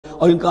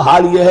اور ان کا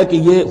حال یہ ہے کہ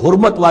یہ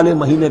حرمت والے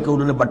مہینے کے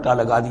انہوں نے بٹا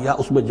لگا دیا،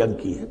 اس میں جنگ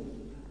کی ہے۔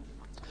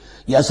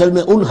 یہ اصل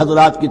میں ان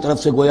حضرات کی طرف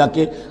سے گویا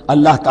کہ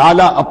اللہ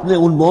تعالیٰ اپنے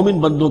ان مومن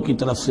بندوں کی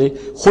طرف سے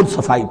خود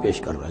صفائی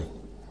پیش کر رہے ہیں۔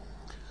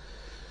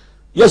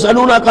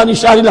 یسألونک عن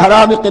الشہر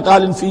الحرام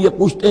قتال فیہ،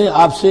 پوچھتے ہیں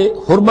آپ سے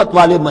حرمت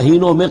والے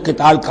مہینوں میں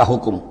قتال کا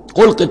حکم،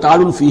 قل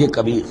قتال فیہ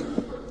کبیر،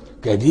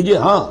 کہہ دیجئے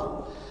ہاں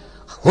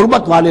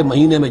حرمت والے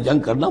مہینے میں جنگ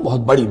کرنا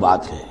بہت بڑی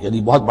بات ہے،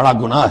 یعنی بہت بڑا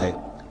گناہ ہے،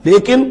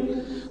 لیکن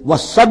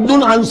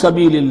وَصَدٌّ عَن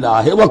سَبِيلِ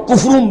اللَّهِ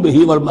وَكُفْرٌ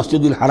بِهِ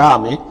وَالْمَسْجِدِ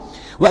الْحَرَامِ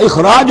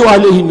وَإِخْرَاجُ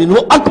أَهْلِهِ مِنْهُ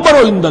أَكْبَرُ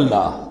عِندَ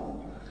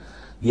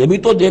اللَّهِ۔ یہ بھی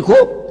تو دیکھو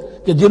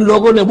کہ جن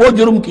لوگوں نے وہ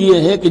جرم کیے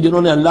ہیں کہ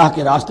جنہوں نے اللہ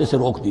کے راستے سے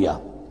روک دیا،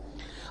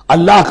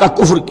 اللہ کا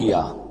کفر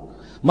کیا،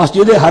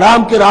 مسجد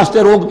حرام کے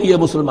راستے روک دیے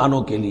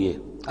مسلمانوں کے لیے،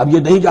 اب یہ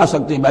نہیں جا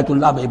سکتے، بیت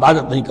اللہ میں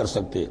عبادت نہیں کر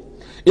سکتے،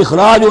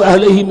 اخراج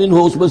اہلہ منہ،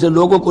 اس میں سے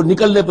لوگوں کو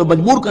نکلنے پر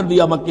مجبور کر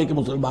دیا مکے کے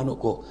مسلمانوں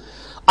کو،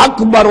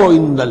 اکبر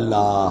عند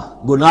اللہ،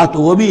 گناہ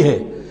تو وہ بھی ہے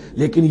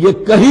لیکن یہ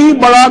کہیں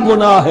بڑا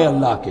گناہ ہے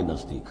اللہ کے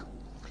نزدیک۔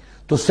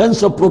 تو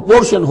سینس آف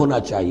پروپورشن ہونا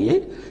چاہیے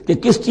کہ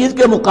کس چیز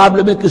کے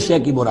مقابلے میں کس شے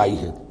کی برائی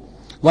ہے۔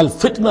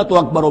 والفتنۃ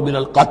اکبر من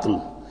القتل،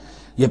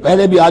 یہ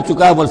پہلے بھی آ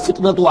چکا ہے،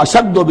 والفتنۃ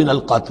اشد من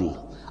القتل،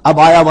 اب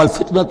آیا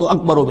والفتنۃ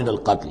اکبر من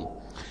القتل۔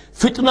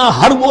 فتنہ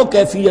ہر وہ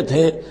کیفیت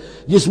ہے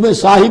جس میں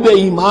صاحب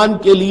ایمان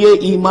کے لیے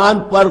ایمان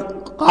پر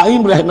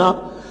قائم رہنا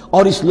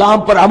اور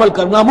اسلام پر عمل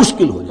کرنا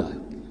مشکل ہو جائے۔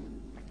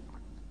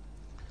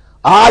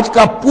 آج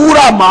کا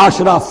پورا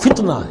معاشرہ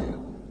فتنہ ہے،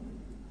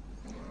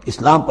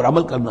 اسلام پر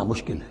عمل کرنا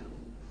مشکل ہے،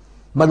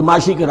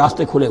 بدماشی کے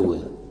راستے کھلے ہوئے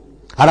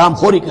ہیں، حرام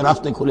خوری کے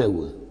راستے کھلے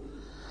ہوئے ہیں،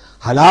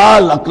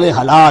 حلال عقل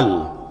حلال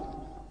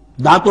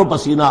دانتوں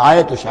پسینہ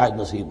آئے تو شاید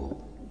نصیب ہو،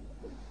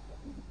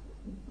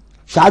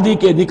 شادی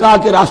کے نکاح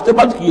کے راستے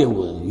بند کیے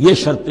ہوئے ہیں، یہ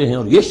شرطیں ہیں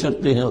اور یہ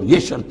شرطیں ہیں اور یہ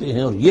شرطیں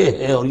ہیں اور یہ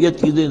ہے اور یہ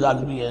چیزیں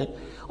ظالمی ہیں،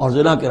 اور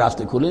زنا کے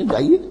راستے کھلے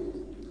جائیے۔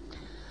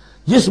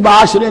 جس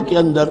معاشرے کے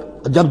اندر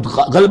جب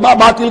غلبہ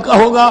باطل کا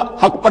ہوگا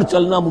حق پر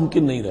چلنا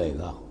ممکن نہیں رہے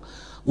گا،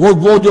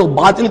 وہ جو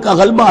باطل کا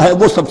غلبہ ہے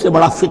وہ سب سے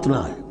بڑا فتنہ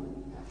ہے۔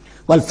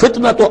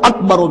 والفتنۃ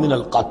اکبر من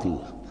القتل،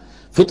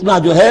 فتنہ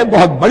جو ہے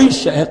بہت بڑی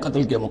شے ہے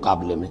قتل کے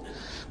مقابلے میں۔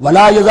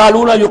 ولا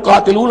یزالون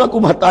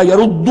یقاتلونکم حتی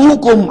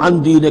یردوکم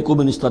عن دینکم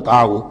ان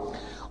استطاعوا،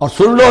 اور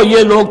سن لو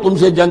یہ لوگ تم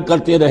سے جنگ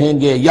کرتے رہیں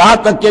گے یہاں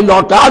تک کہ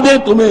لوٹا دیں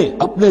تمہیں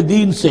اپنے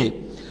دین سے،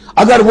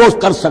 اگر وہ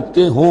کر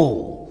سکتے ہوں،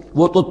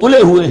 وہ تو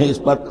تلے ہوئے ہیں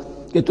اس پر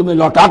کہ تمہیں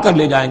لوٹا کر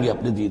لے جائیں گے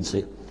اپنے دین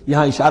سے۔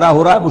 یہاں اشارہ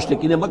ہو رہا ہے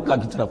مشرکین مکہ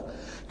کی طرف،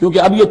 کیونکہ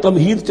اب یہ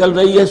تمہید چل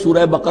رہی ہے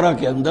سورہ بقرہ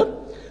کے اندر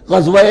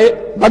غزوہ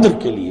بدر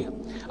کے لیے،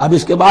 اب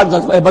اس کے بعد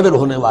غزوہ بدر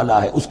ہونے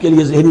والا ہے، اس کے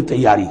لیے ذہنی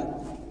تیاری۔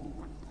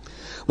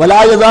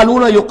 وَلَا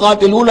يَزَالُونَ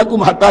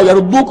يُقَاتِلُونَكُمْ حَتَّى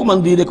يَرُدُّوكُمْ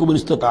عَنْ دِينِكُمْ إِنِ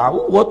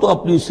اسْتَطَاعُوا، وہ تو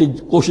اپنی سے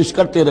کوشش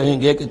کرتے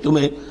رہیں گے کہ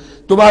تمہیں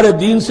تمہارے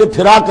دین سے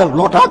پھرا کر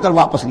لوٹا کر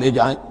واپس لے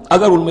جائیں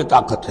اگر ان میں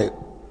طاقت ہے۔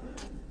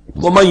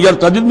 وَمَن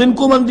يَرْتَدِدْ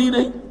مِنكُمْ عَنْ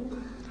دِينِهِ،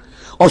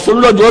 اور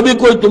سن لو جو بھی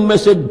کوئی تم میں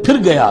سے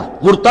پھر گیا،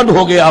 مرتد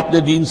ہو گیا اپنے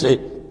دین سے،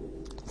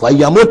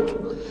 فَيَمُتْ،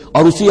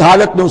 اور اسی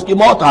حالت میں اس کی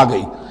موت آ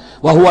گئی،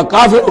 وَهُوَ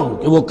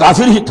كَافِرٌ، کہ وہ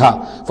کافر ہی تھا،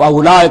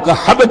 فَأُولَٰئِكَ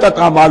حَبِطَتْ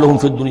أَعْمَالُهُمْ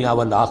فِي الدُّنْيَا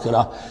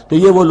وَالْآخِرَةِ، تو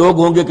یہ وہ لوگ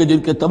ہوں گے کہ جن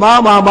کے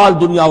تمام اعمال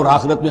دنیا اور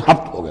آخرت میں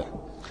حبط ہو گئے۔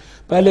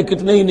 پہلے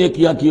کتنے ہی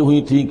نیکیاں کی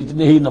ہوئی تھیں،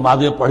 کتنے ہی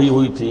نمازیں پڑھی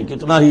ہوئی تھیں،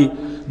 کتنا ہی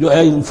جو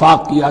ہے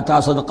انفاق کیا تھا،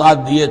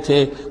 صدقات دیے تھے،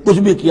 کچھ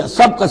بھی کیا،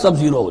 سب کا سب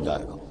زیرو ہو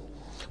جائے گا۔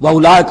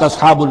 وَأُولَٰئِكَ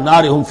أَصْحَابُ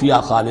النَّارِ هُمْ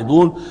فِيهَا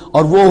خَالِدُونَ،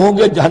 اور وہ ہوں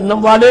گے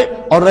جہنم والے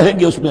اور رہیں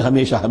گے اس میں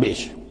ہمیشہ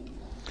ہمیشہ۔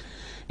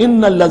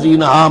 ان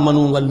الذين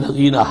آمنوا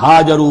والذين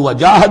هاجروا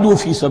وجاهدوا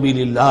في سبيل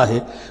الله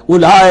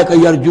اولئك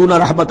يرجون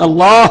رحمت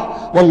اللہ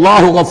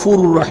واللہ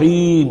غفور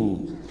رحیم،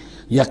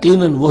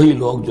 یقیناً وہی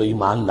لوگ جو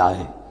ایمان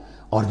لائے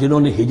اور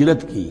جنہوں نے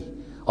ہجرت کی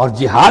اور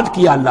جہاد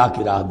کیا اللہ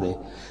کی راہ میں،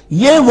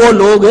 یہ وہ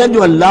لوگ ہیں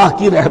جو اللہ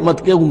کی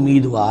رحمت کے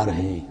امیدوار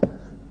ہیں۔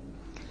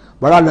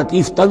 بڑا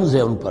لطیف طنز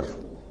ہے ان پر،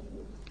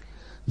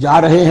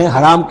 جا رہے ہیں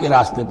حرام کے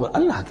راستے پر،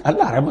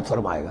 اللہ رحمت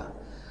فرمائے گا،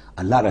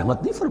 اللہ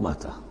رحمت نہیں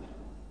فرماتا،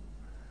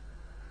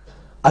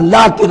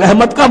 اللہ کی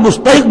رحمت کا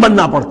مستحق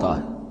بننا پڑتا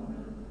ہے۔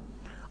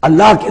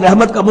 اللہ کی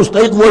رحمت کا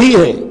مستحق وہی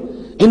ہے،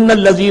 ان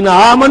الذین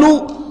آمنوا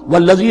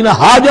والذین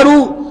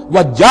ہاجروا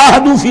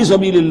وجاہدوا فی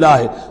سبیل اللہ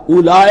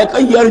اولئک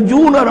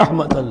یرجون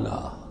رحمت اللہ،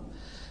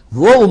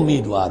 وہ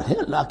امیدوار ہیں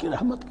اللہ کی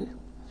رحمت کے،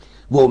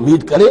 وہ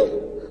امید کرے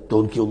تو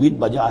ان کی امید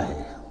بجا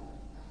ہے۔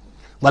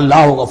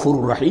 واللہ غفور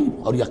الرحیم،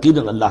 اور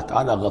یقیناً اللہ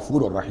تعالی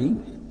غفور الرحیم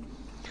ہے۔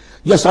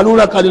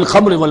 یسألونک عن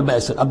الخمر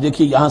والمیسر، اب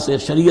دیکھیے یہاں سے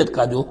شریعت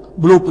کا جو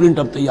بلو پرنٹ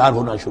اب تیار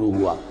ہونا شروع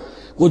ہوا،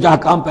 کچھ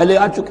احکام پہلے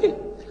آ چکے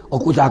اور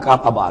کچھ احکام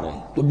اب آ رہے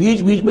ہیں، تو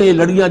بیچ بیچ میں یہ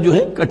لڑیاں جو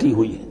ہیں کٹی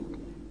ہوئی ہیں۔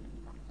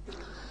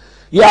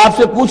 یہ آپ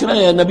سے پوچھ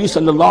رہے ہیں نبی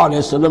صلی اللہ علیہ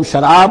وسلم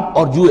شراب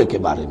اور جوئے کے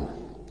بارے میں،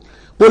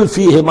 قل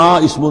فیہما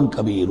اسم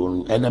کبیر،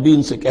 اے نبی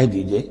ان سے کہہ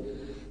دیجئے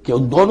کہ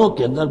ان دونوں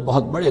کے اندر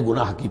بہت بڑے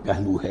گناہ کی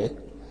پہلو ہے،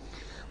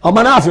 اور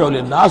منافع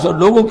للناس، اور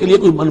لوگوں کے لیے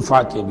کوئی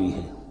منفعتیں بھی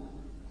ہیں،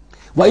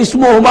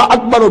 وَإِسْمُهُمَا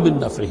أَكْبَرُ مِن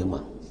نَفْعِهِمَا،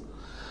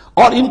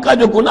 اور ان کا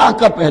جو گناہ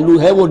کا پہلو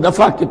ہے وہ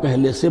نفع کے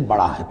پہلے سے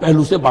بڑا ہے،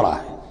 پہلو سے بڑا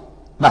ہے،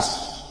 بس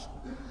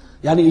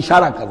یعنی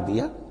اشارہ کر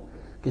دیا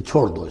کہ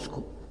چھوڑ دو اس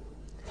کو۔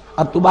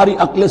 اب تمہاری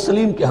عقل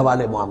سلیم کے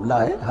حوالے معاملہ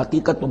ہے،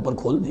 حقیقت تم پر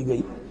کھول دی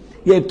گئی.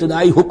 یہ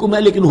ابتدائی حکم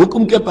ہے لیکن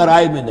حکم کے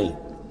پیرائے میں نہیں.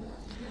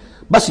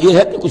 بس یہ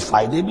ہے کہ کچھ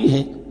فائدے بھی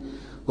ہیں.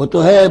 وہ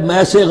تو ہے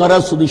میں سے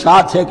غرض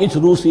نشات ہے کچھ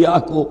روح سیاہ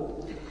کو،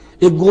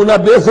 ایک گونا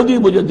بے خودی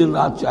مجھے دن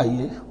رات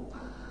چاہیے.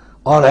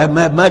 اور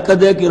میں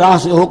کدے کی راہ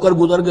سے ہو کر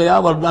گزر گیا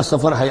ورنہ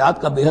سفر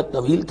حیات کا بے حد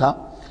طویل تھا.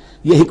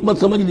 یہ حکمت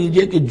سمجھ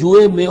لیجئے کہ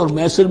جوئے میں اور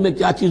میسر میں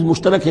کیا چیز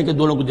مشترک ہے کہ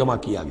دونوں کو جمع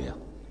کیا گیا.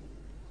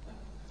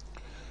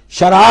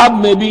 شراب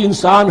میں بھی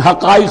انسان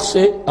حقائق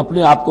سے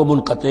اپنے آپ کو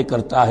منقطع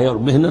کرتا ہے اور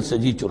محنت سے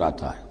جی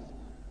چراتا ہے.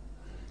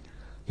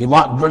 He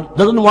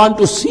doesn't want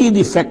to see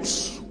the facts.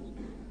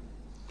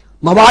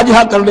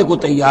 مواجہہ کرنے کو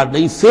تیار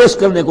نہیں، فیس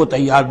کرنے کو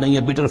تیار نہیں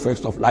ہے bitter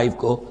facts of life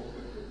کو.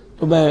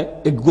 تو میں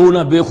ایک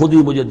گونا بے خودی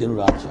مجھے دن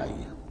رات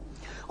چاہیے.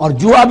 اور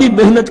جوا بھی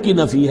محنت کی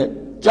نفی ہے.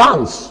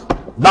 چانس،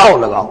 داؤ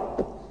لگاؤ.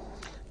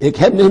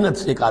 ایک ہے محنت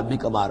سے ایک آدمی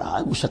کما رہا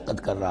ہے،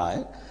 مشقت کر رہا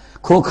ہے،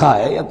 کھوکھا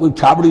ہے یا کوئی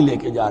چھابڑی لے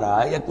کے جا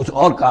رہا ہے یا کچھ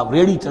اور کام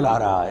ریڑھی چلا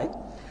رہا ہے،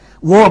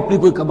 وہ اپنی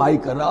کوئی کمائی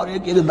کر رہا ہے. اور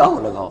ایک یہ داؤ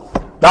لگاؤ،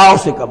 داؤ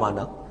سے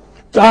کمانا،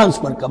 چانس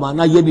پر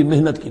کمانا، یہ بھی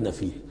محنت کی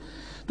نفی ہے.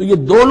 تو یہ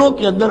دونوں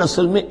کے اندر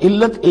اصل میں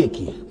علت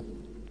ایک ہی ہے.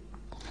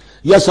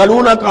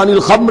 یسألونک عن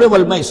الخمر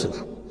والمیسر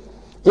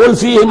قل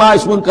فیہما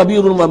اسم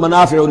کبیر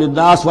ومنافع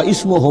للناس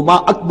واسمہما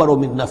اکبر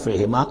من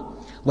نفعہما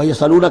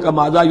ویسألونک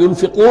ماذا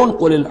ينفقون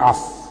قل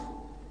العفو.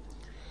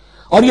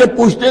 اور یہ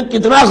پوچھتے ہیں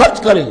کتنا خرچ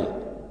کریں،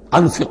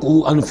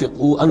 انفقوا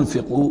انفقوا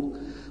انفقوا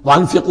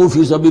وانفقوا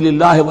فی سبیل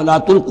اللہ ولا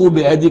تلقوا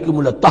بایدیکم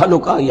الی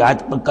التہلکہ. یہ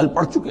آیت پر کل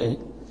پڑھ چکے ہیں.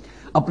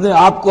 اپنے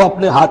آپ کو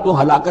اپنے ہاتھوں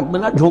ہلاکت میں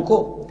نہ ڈھونکو.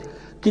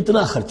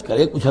 کتنا خرچ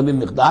کرے، کچھ ہمیں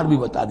مقدار بھی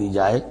بتا دی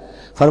جائے.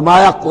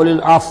 فرمایا قل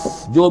العفو،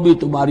 جو بھی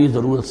تمہاری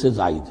ضرورت سے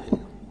زائد ہے.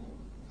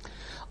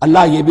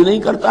 اللہ یہ بھی نہیں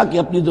کرتا کہ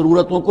اپنی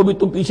ضرورتوں کو بھی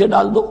تم پیچھے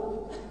ڈال دو،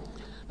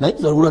 نہیں،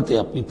 ضرورتیں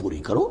اپنی پوری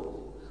کرو.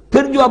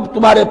 پھر جو اب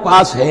تمہارے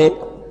پاس ہے،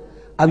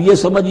 اب یہ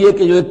سمجھیے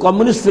کہ جو ایک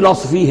کمیونسٹ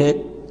فلسفی ہے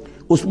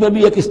اس میں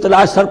بھی ایک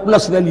اصطلاح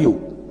سرپلس ویلیو.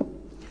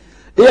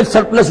 ایک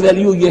سرپلس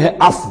ویلیو یہ ہے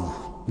عفو،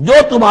 جو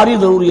تمہاری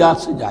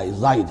ضروریات سے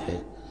زائد ہے،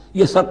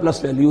 یہ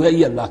سرپلس ویلیو ہے،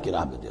 یہ اللہ کی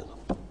راہ میں دے دو.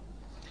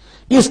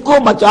 اس کو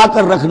بچا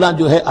کر رکھنا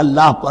جو ہے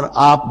اللہ پر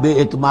آپ بے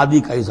اعتمادی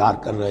کا اظہار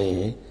کر رہے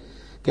ہیں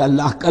کہ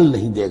اللہ کل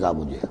نہیں دے گا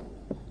مجھے،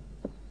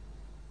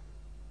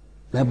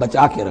 میں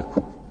بچا کے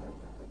رکھوں.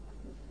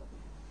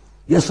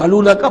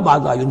 یسألونک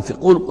ماذا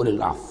ينفقون قل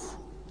العفو.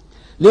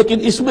 لیکن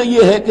اس میں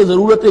یہ ہے کہ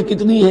ضرورتیں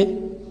کتنی ہیں،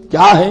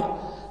 کیا ہے،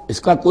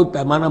 اس کا کوئی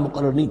پیمانہ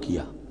مقرر نہیں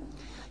کیا.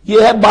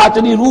 یہ ہے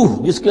باطنی روح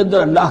جس کے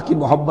اندر اللہ کی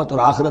محبت اور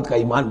آخرت کا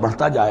ایمان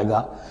بڑھتا جائے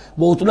گا،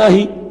 وہ اتنا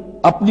ہی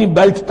اپنی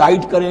بیلٹ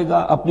ٹائٹ کرے گا،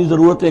 اپنی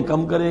ضرورتیں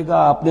کم کرے گا،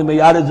 اپنے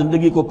معیار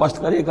زندگی کو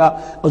پست کرے گا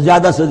اور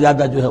زیادہ سے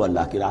زیادہ جو ہے وہ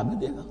اللہ کی راہ میں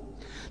دے گا.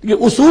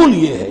 کیونکہ اصول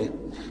یہ ہے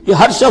کہ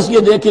ہر شخص یہ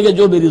دیکھے کہ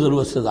جو میری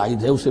ضرورت سے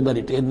زائد ہے اسے میں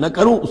ریٹین نہ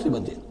کروں، اسے میں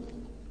دے دوں.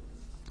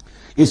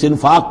 اس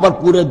انفاق پر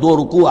پورے 2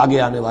 رکوع آگے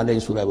آنے والے ہیں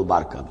سورہ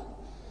مبارکہ میں.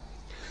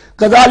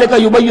 کذالک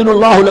یبین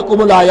اللہ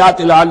لکم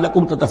الآیات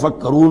لعلکم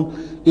تتفکرون.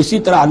 اسی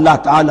طرح اللہ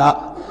تعالی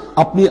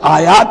اپنی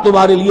آیات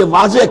تمہارے لیے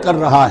واضح کر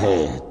رہا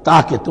ہے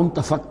تاکہ تم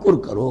تفکر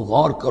کرو،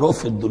 غور کرو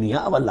فی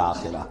الدنیا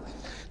والآخرہ.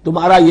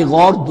 تمہارا یہ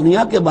غور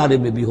دنیا کے بارے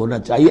میں بھی ہونا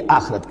چاہیے،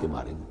 آخرت کے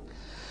بارے میں.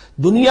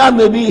 دنیا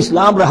میں بھی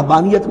اسلام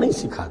رہبانیت نہیں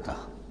سکھاتا،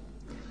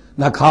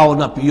 نہ کھاؤ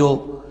نہ پیو،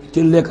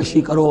 چلے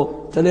کشی کرو،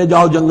 چلے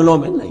جاؤ جنگلوں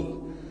میں، نہیں.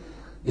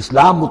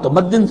 اسلام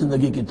متمدن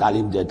زندگی کی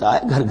تعلیم دیتا ہے.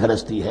 گھر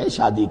گھرستی ہے،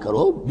 شادی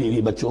کرو،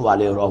 بیوی بچوں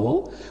والے رہو،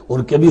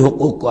 ان کے بھی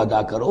حقوق کو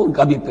ادا کرو، ان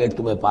کا بھی پیٹ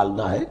تمہیں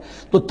پالنا ہے.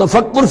 تو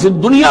تفکر فی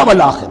الدنیا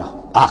والآخرہ،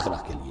 آخرہ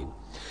کے لیے.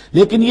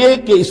 لیکن یہ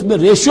کہ اس میں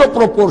ریشیو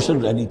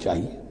پروپورشن رہنی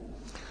چاہیے.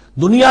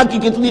 دنیا کی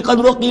کتنی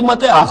قدر و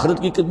قیمت ہے،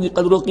 آخرت کی کتنی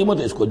قدر و قیمت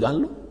ہے، اس کو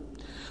جان لو.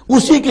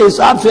 اسی کے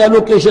حساب سے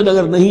ایلوکیشن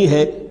اگر نہیں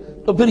ہے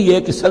تو پھر یہ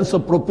کہ سینس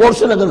آف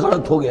پروپورشن اگر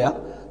غلط ہو گیا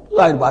تو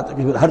ظاہر بات ہے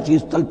کہ پھر ہر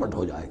چیز تل پٹ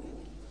ہو جائے گی.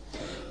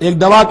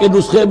 ایک دوا کے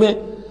نسخے میں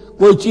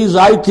کوئی چیز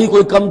زائد تھی،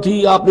 کوئی کم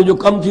تھی، آپ نے جو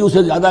کم تھی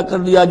اسے زیادہ کر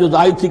دیا، جو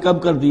زائد تھی کم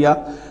کر دیا،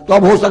 تو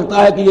اب ہو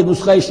سکتا ہے کہ یہ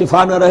نسخہ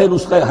شفا نہ رہے،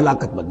 نسخہ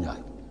ہلاکت بن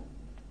جائے.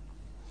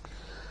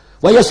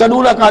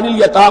 وَيَسْأَلُونَكَ عَنِ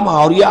الْيَتَامَىٰ،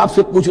 اور یہ آپ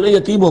سے پوچھ رہے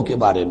یتیموں کے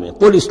بارے میں.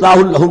 قُلْ إِصْلَاحٌ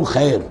لَهُمْ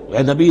خَيْرٌ،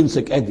 اے نبی ان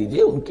سے کہہ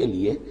دیجئے ان کے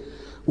لیے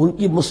ان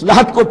کی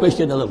مصلحت کو پیش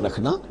نظر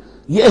رکھنا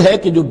یہ ہے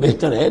کہ جو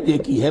بہتر ہے،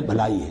 نیکی ہے،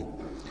 بھلائی ہے.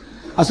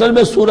 اصل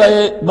میں سورہ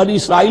بنی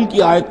اسرائیل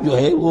کی آیت جو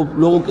ہے وہ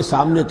لوگوں کے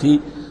سامنے تھی.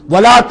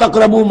 وَلَا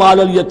تَقْرَبُوا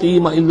مَالَ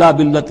الْيَتِيمِ إِلَّا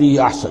بِالَّتِي هِيَ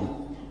أَحْسَنُ.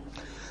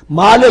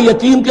 مال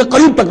یتیم کے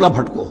قریب تک نہ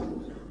پھٹکو،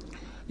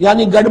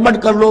 یعنی گڑبڑ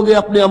کر لو گے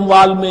اپنے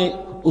اموال میں.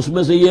 اس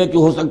میں سے یہ کہ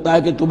ہو سکتا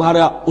ہے کہ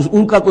تمہارا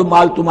ان کا کوئی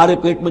مال تمہارے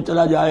پیٹ میں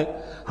چلا جائے.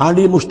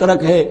 ہانڈی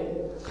مشترک ہے،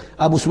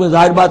 اب اس میں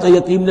ظاہر بات ہے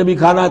یتیم نے بھی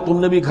کھانا ہے، تم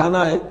نے بھی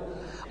کھانا ہے.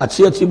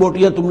 اچھی اچھی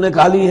بوٹیاں تم نے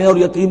کھا لی ہیں اور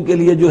یتیم کے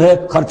لیے جو ہے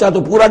خرچہ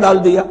تو پورا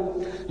ڈال دیا،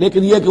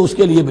 لیکن یہ کہ اس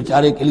کے لیے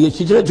بیچارے کے لیے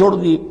چھچڑے چھوڑ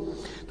دیے.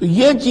 تو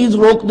یہ چیز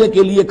روکنے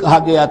کے لیے کہا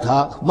گیا تھا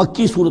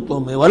مکی صورتوں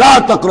میں وَلَا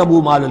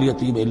تَقْرَبُوا مَالَ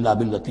الْيَتِيمِ إِلَّا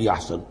بِالَّتِي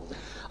أَحْسَنُ.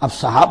 اب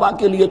صحابہ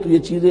کے لیے تو یہ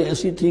چیزیں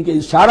ایسی تھیں کہ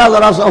اشارہ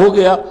ذرا سا ہو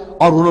گیا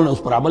اور انہوں نے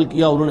اس پر عمل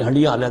کیا، انہوں نے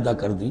ہڈیاں علیحدہ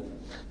کر دی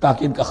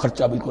تاکہ ان کا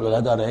خرچہ بالکل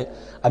علیحدہ رہے.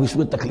 اب اس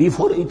میں تکلیف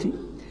ہو رہی تھی،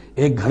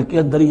 ایک گھر کے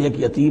اندر ہی ایک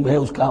یتیم ہے،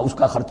 اس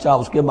کا خرچہ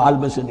اس کے مال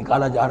میں سے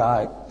نکالا جا رہا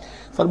ہے.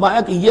 فرمایا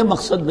کہ یہ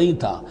مقصد نہیں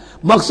تھا،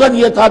 مقصد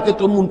یہ تھا کہ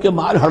تم ان کے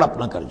مال ہڑپ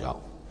نہ کر جاؤ۔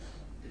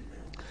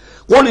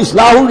 قل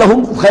اصلاح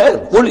لہم خیر،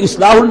 قل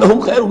اصلاح لہم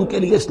خیر، ان کے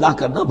لیے اصلاح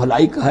کرنا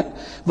بھلائی کا ہے۔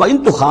 وَإِن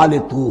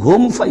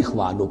تُخَالِطُوهُمْ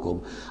فَإِخْوَانُكُمْ،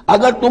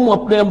 اگر تم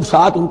اپنے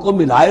ساتھ ان کو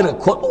ملائے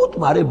رکھو تو وہ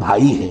تمہارے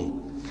بھائی ہیں۔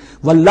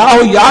 وَاللَّهُ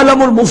يَعْلَمُ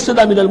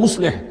الْمُفْسِدَ مِنَ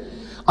الْمُصْلِحِ،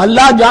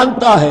 اللہ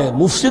جانتا ہے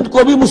مفسد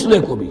کو بھی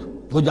مصلح کو بھی،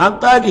 وہ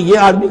جانتا ہے کہ یہ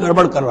آدمی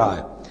گڑبڑ کر رہا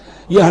ہے،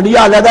 یہ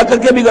ہنڈیا علیحدہ کر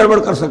کے بھی گڑبڑ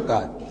کر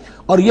سکتا ہے،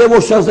 اور یہ وہ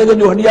شخص ہے کہ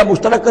جو ہنڈیا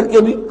مشترک کر کے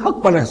بھی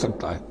حق پر رہ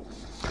سکتا ہے۔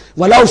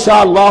 وَلَوْ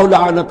شَاءَ اللَّهُ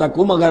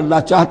لَعَنَتَكُمْ، اگر اللہ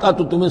چاہتا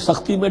تو تمہیں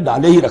سختی میں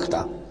ڈالے ہی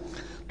رکھتا،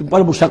 تم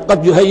پر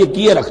مشقت جو ہے یہ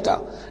کیے رکھتا۔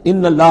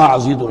 ان اللہ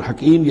عزیز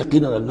الحکیم،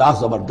 یقیناً اللہ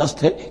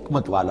زبردست ہے،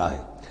 حکمت والا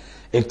ہے۔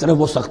 ایک طرف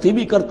وہ سختی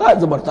بھی کرتا ہے،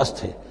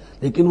 زبردست ہے،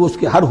 لیکن وہ اس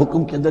کے ہر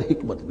حکم کے اندر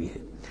حکمت بھی ہے،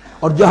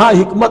 اور جہاں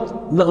حکمت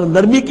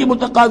نرمی کی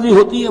متقاضی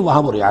ہوتی ہے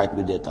وہاں وہ رعایت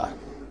بھی دیتا ہے۔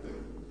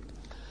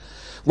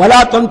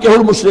 وَلَا تَنكِحُوا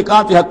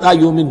الْمُشْرِكَاتِ حَتَّىٰ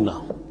يُؤْمِنَّ،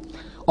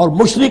 اور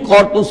مشرک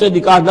عورتوں سے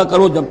نکاح نہ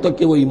کرو جب تک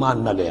کہ وہ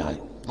ایمان نہ لے آئیں۔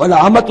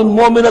 وَلَا أَمَةٌ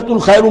مُؤْمِنَةٌ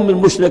خَيْرٌ مِّن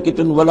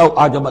مُشْرِكَةٍ وَلَوْ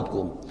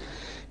أَعْجَبَتْكُمْ،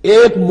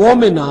 ایک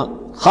مومنہ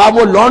خواہ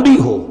وہ لونڈی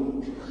ہو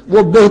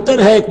وہ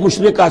بہتر ہے ایک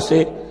مشرکہ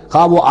سے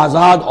خواہ وہ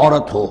آزاد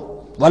عورت ہو۔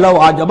 وَلَوْ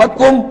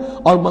أَعْجَبَتْكُمْ،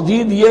 اور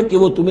مزید یہ کہ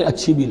وہ تمہیں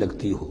اچھی بھی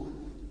لگتی ہو۔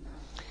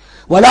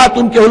 وَلَا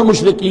تُنكِحُوا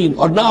الْمُشْرِكِينَ،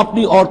 اور نہ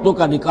اپنی عورتوں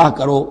کا نکاح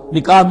کرو،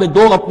 نکاح میں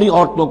دو اپنی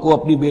عورتوں کو،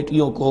 اپنی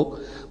بیٹیوں کو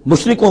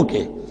مشرکوں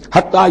کے،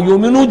 حتیٰ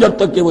یؤمنوا، جب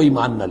تک کہ وہ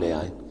ایمان نہ لے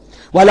آئیں۔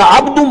 وَلَا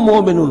عَبْدٌ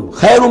مُؤْمِنٌ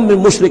خَيْرٌ مِّن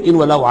مُشْرِكٍ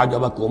وَلَوْ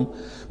أَعْجَبَكُمْ،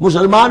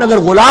 مسلمان اگر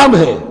غلام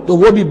ہے تو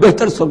وہ بھی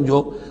بہتر سمجھو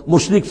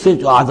مشرک سے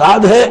جو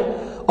آزاد ہے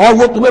اور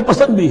وہ تمہیں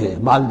پسند بھی ہے،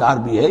 مالدار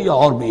بھی ہے یا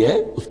اور بھی ہے،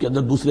 اس کے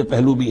اندر دوسرے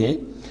پہلو بھی ہیں۔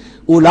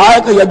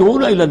 اولئک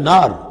یدعون الی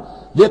النار،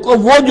 دیکھو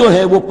وہ جو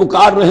ہے وہ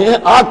پکار رہے ہیں،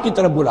 آگ کی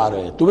طرف بلا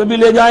رہے ہیں، تمہیں بھی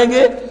لے جائیں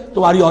گے،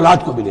 تمہاری اولاد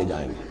کو بھی لے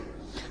جائیں گے۔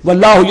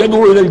 واللہ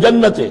یدعو الی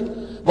الجنۃ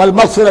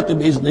والمغفرۃ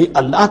باذنہ،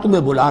 اللہ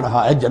تمہیں بلا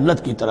رہا ہے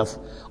جنت کی طرف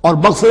اور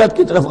مغفرت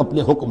کی طرف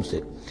اپنے حکم سے۔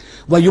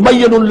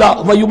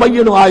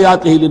 وَيُبَيِّنُ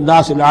آیاتہ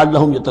للناس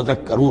لعلہم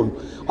یتذکرون،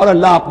 اور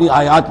اللہ اپنی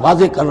آیات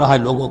واضح کر رہا ہے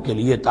لوگوں کے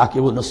لیے تاکہ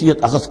وہ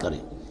نصیحت اخذ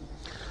کریں۔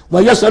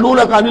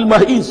 وَيَسْأَلُونَكَ عَنِ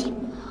الْمَحِيضِ،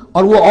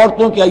 اور وہ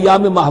عورتوں کے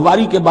ایام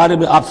ماہواری کے بارے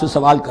میں آپ سے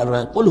سوال کر رہے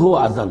ہیں۔ قُلْ هُوَ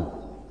أَذًى،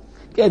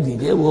 کہہ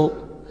دیجئے وہ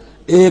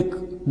ایک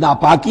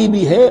ناپاکی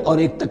بھی ہے اور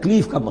ایک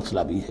تکلیف کا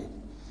مسئلہ بھی ہے۔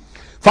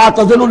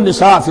 فَاعْتَزِلُوا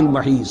النِّسَاءَ فِي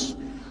الْمَحِيضِ،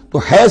 تو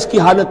حیض کی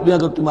حالت میں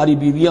اگر تمہاری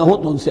بیویاں ہوں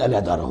تو ان سے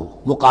علیحدہ رہو،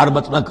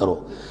 مقاربت نہ کرو۔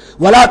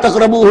 وَلَا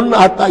تَقْرَبُوهُنَّ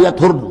حَتَّىٰ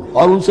يَطْهُرْنَ،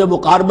 اور ان سے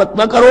مقاربت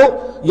نہ کرو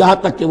یہاں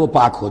تک کہ وہ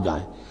پاک ہو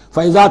جائیں۔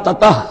 فَإِذَا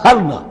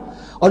تَطَهَّرْنَ،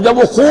 اور جب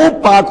وہ خوب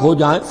پاک ہو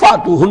جائیں،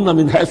 فَأْتُوهُنَّ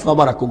مِنْ حَيْثُ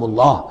أَمَرَكُمُ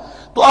اللَّهُ،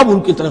 تو اب ان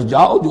کی طرف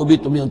جاؤ، جو بھی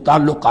تمہیں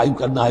تعلق قائم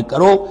کرنا ہے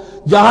کرو،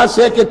 جہاں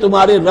سے کہ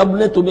تمہارے رب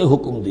نے تمہیں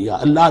حکم دیا،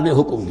 اللہ نے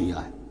حکم دیا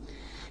ہے۔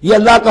 یہ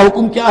اللہ کا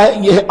حکم کیا ہے؟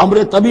 یہ ہے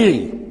امر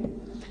طبیعی،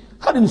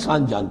 ہر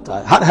انسان جانتا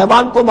ہے، ہر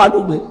حیوان کو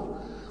معلوم ہے،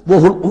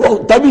 وہ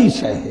طبیعی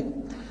شے ہے۔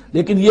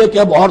 لیکن یہ کہ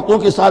اب عورتوں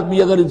کے ساتھ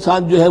بھی اگر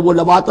انسان جو ہے وہ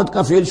لواطت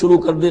کا فعل شروع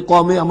کر دے،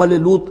 قوم عمل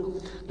لوط،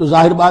 تو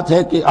ظاہر بات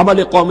ہے کہ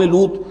عمل قوم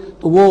لوط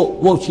تو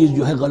وہ چیز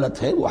جو ہے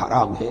غلط ہے، وہ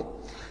حرام ہے۔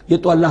 یہ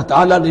تو اللہ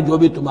تعالیٰ نے جو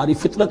بھی تمہاری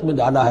فطرت میں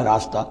ڈالا ہے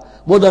راستہ،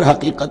 وہ در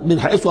حقیقت من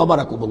حیث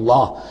امرکم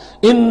اللہ،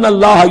 ان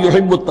اللہ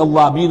یحب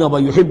التوابین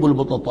ویحب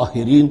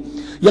المتطہرین،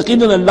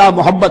 یقیناً اللہ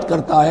محبت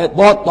کرتا ہے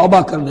بہت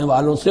توبہ کرنے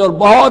والوں سے اور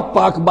بہت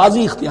پاک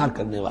بازی اختیار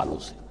کرنے والوں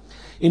سے،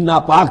 ان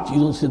ناپاک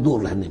چیزوں سے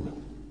دور رہنے میں۔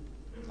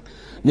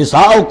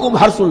 نساؤکم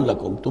حرث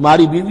لکم،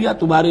 تمہاری بیویاں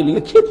تمہارے لیے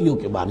کھیتیوں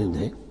کے مانند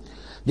ہیں،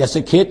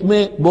 جیسے کھیت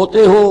میں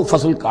بوتے ہو،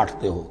 فصل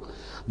کاٹتے ہو،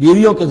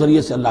 بیویوں کے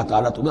ذریعے سے اللہ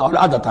تعالیٰ تمہیں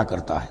اولاد عطا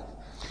کرتا ہے۔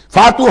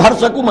 فاتو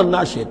حرثکم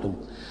انا شئتم،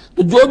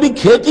 تو جو بھی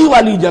کھیتی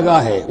والی جگہ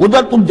ہے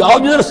ادھر تم جاؤ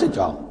جدھر سے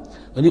چاہو،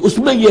 یعنی اس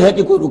میں یہ ہے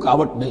کہ کوئی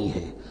رکاوٹ نہیں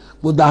ہے،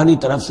 وہ داہنی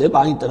طرف سے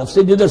بائیں طرف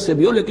سے جدھر سے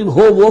بھی ہو، لیکن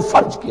ہو وہ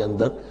فرج کے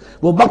اندر،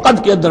 وہ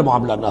مقد کے اندر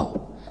معاملہ نہ ہو۔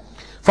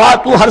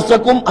 فاتو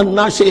حرثکم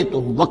انا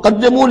شئتم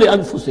وقدموا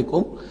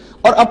لانفسکم،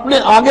 اور اپنے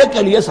آگے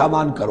کے لیے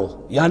سامان کرو،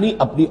 یعنی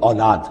اپنی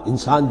اولاد۔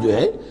 انسان جو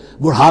ہے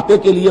بڑھاپے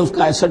کے لیے اس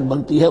کا ایسٹ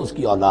بنتی ہے اس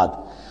کی اولاد۔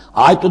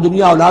 آج تو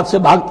دنیا اولاد سے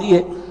بھاگتی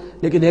ہے،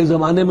 لیکن ایک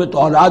زمانے میں تو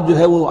اولاد جو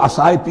ہے وہ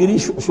عصائے پیری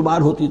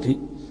شمار ہوتی تھی۔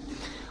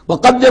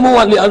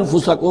 وَقَدِّمُوا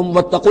لِأَنفُسَكُمْ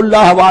وَاتَّقُوا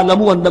اللَّهَ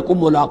وَاعْلَمُوا أَنَّكُمْ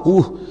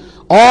مُلَاقُوهُ،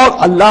 اور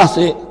اللہ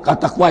سے کا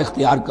تقوی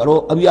اختیار کرو۔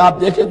 ابھی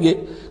آپ دیکھیں گے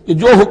کہ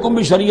جو حکم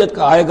بھی شریعت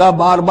کا آئے گا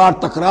بار بار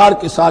تکرار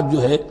کے ساتھ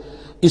جو ہے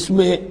اس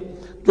میں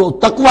جو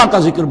تقوی کا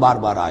ذکر بار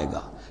بار آئے گا،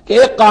 کہ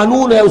ایک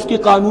قانون ہے اس کی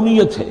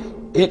قانونیت ہے،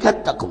 ایک ہے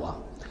تقوی۔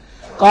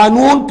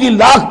 قانون کی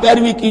لاکھ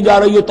پیروی کی جا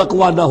رہی ہے،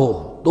 تقوی نہ ہو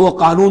تو وہ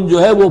قانون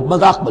جو ہے وہ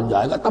مذاق بن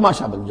جائے گا،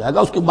 تماشا بن جائے گا۔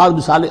 اس کے بعد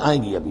مثالیں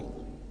آئیں گی ابھی۔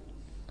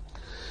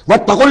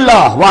 واتقوا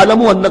اللہ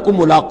واعلموا انکم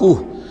ملاقوہ،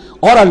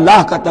 اور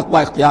اللہ کا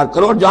تقوی اختیار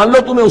کرو اور جان لو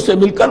تمہیں اس سے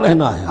مل کر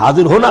رہنا ہے،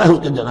 حاضر ہونا ہے اس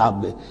کے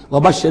جناب میں۔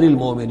 وبشر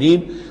المؤمنین،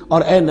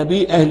 اور اے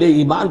نبی اہل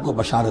ایمان کو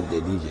بشارت دے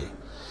دیجئے۔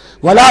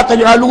 ولا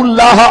تجعلوا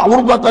اللہ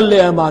عرضۃ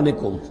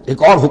لایمانکم،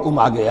 ایک اور حکم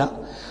آ گیا،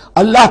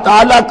 اللہ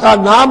تعالیٰ کا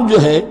نام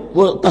جو ہے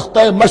وہ تختہ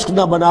مشق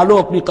نہ بنا لو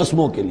اپنی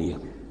قسموں کے لیے۔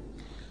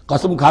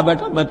 قسم کھا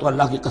بیٹھا، میں تو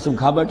اللہ کی قسم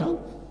کھا بیٹھا ہوں،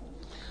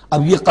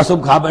 اب یہ قسم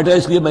کھا بیٹھا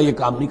اس لیے میں یہ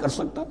کام نہیں کر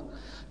سکتا،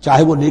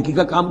 چاہے وہ نیکی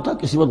کا کام تھا،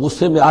 کسی وقت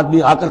غصے میں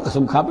آدمی آ کر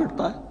قسم کھا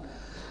بیٹھتا ہے۔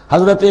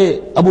 حضرت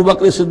ابو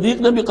بکر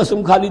صدیق نے بھی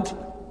قسم کھا لی تھی۔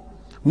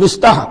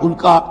 مستح ان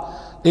کا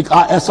ایک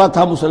ایسا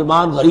تھا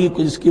مسلمان غریب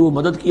کہ جس کی وہ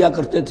مدد کیا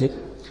کرتے تھے،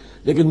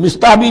 لیکن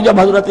مستح بھی جب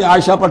حضرت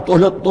عائشہ پر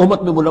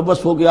تہمت میں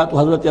ملوث ہو گیا تو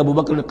حضرت ابو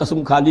بکر نے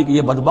قسم کھا لی کہ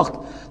یہ بدبخت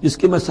جس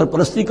کی میں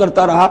سرپرستی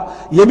کرتا رہا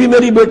یہ بھی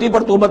میری بیٹی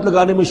پر تہمت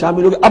لگانے میں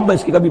شامل ہو گیا، اب میں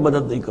اس کی کبھی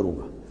مدد نہیں کروں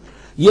گا۔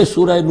 یہ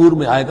سورہ نور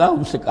میں آئے گا،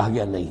 ان سے کہا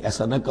گیا نہیں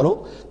ایسا نہ کرو،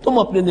 تم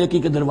اپنے نیکی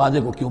کے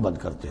دروازے کو کیوں بند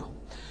کرتے ہو؟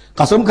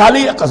 قسم کھا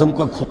لی، قسم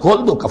کو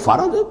کھول دو،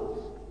 کفارہ دو۔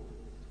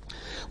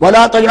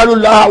 وَلَا تَجْعَلُوا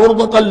اللَّهَ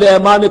عُرْضَةً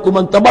لِأَيْمَانِكُمْ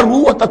أَن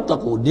تَبَرُّوا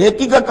وَتَتَّقُوا،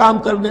 نیکی کا کام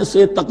کرنے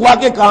سے، تقویٰ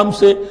کے کام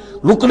سے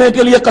رکنے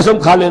کے لیے قسم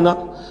کھا لینا،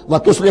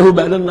 وَتُصْلِحُوا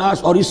بَيْنَ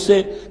النَّاسِ، اور اس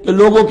سے کہ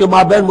لوگوں کے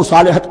مابین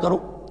مصالحت کرو۔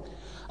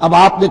 اب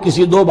آپ نے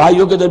کسی دو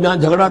بھائیوں کے درمیان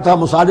جھگڑا تھا،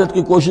 مصالحت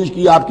کی کوشش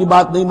کی، آپ کی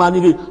بات نہیں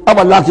مانی گئی، اب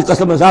اللہ کی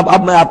قسم ہے صاحب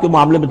اب میں آپ کے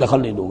معاملے میں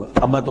دخل نہیں دوں گا،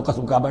 اب میں تو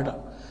قسم کھا بیٹھا۔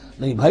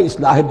 نہیں بھائی،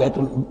 اصلاح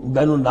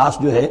بین الناس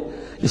جو ہے،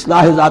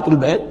 اصلاح ذات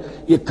البین،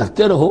 یہ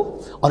کرتے رہو،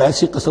 اور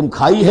ایسی قسم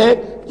کھائی ہے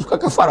اس کا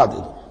کفارہ دے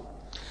دو۔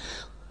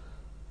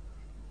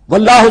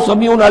 واللہ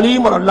سمیع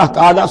علیم، اور اللہ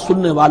تعالیٰ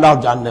سننے والا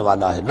اور جاننے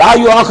والا ہے۔ لا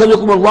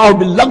یؤاخذکم اللہ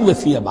باللغو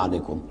فی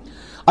ایمانکم،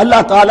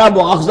 اللہ تعالیٰ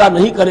مؤاخذہ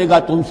نہیں کرے گا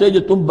تم سے جو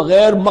تم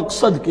بغیر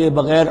مقصد کے،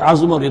 بغیر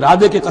عزم اور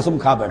ارادے کے قسم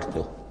کھا بیٹھتے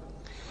ہو۔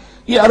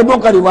 یہ عربوں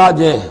کا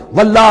رواج ہے،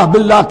 واللہ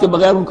باللہ کے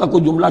بغیر ان کا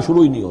کوئی جملہ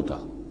شروع ہی نہیں ہوتا،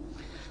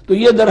 تو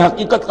یہ در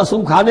حقیقت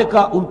قسم کھانے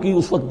کا ان کی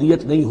اس وقت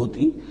نیت نہیں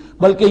ہوتی،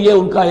 بلکہ یہ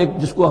ان کا ایک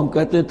جس کو ہم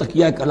کہتے ہیں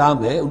تقیہ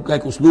کلام ہے، ان کا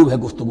ایک اسلوب ہے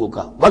گفتگو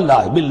کا،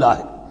 واللہ باللہ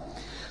ہے،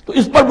 تو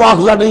اس پر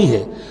مؤاخذہ نہیں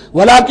ہے۔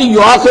 وَلَٰكِن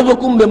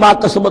يُؤَاخِذُكُم بِمَا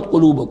کَسَبَتْ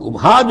قُلُوبُكُم،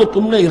 ہاں جو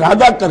تم نے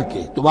ارادہ کر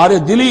کے، تمہارے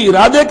دلی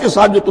ارادے کے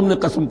ساتھ جو تم نے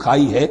قسم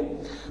کھائی ہے،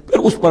 پھر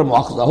اس پر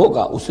مؤاخذہ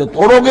ہوگا، اس سے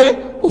توڑو گے،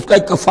 اس کا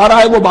ایک کفارہ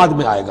ہے، وہ بعد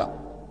میں آئے گا،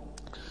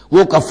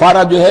 وہ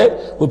کفارہ جو ہے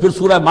وہ پھر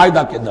سورہ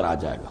مائدہ کے اندر آ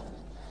جائے گا۔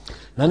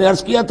 میں نے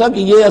عرض کیا تھا کہ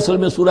یہ اصل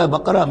میں سورہ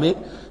بقرہ میں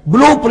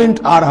بلو پرنٹ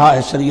آ رہا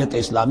ہے شریعت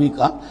اسلامی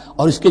کا،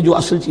 اور اس کے جو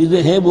اصل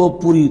چیزیں ہیں وہ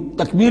پوری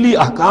تکمیلی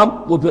احکام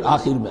وہ پھر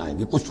آخر میں آئیں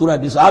گے، کچھ سورہ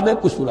نساء میں،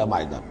 کچھ سورہ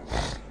مائدہ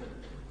میں۔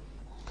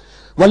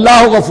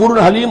 واللہ غفور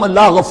حلیم،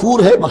 اللہ غفور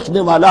ہے، بخشنے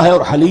والا ہے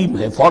اور حلیم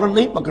ہے، فوراً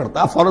نہیں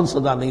پکڑتا، فوراً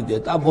سزا نہیں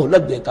دیتا،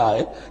 مہلت دیتا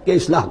ہے کہ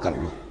اصلاح کر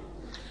لو۔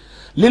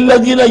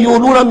 للذین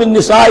یولون من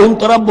نسائہم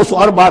تربص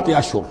اربعۃ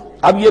اشہر،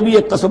 اب یہ بھی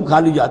ایک قسم کھا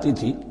لی جاتی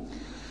تھی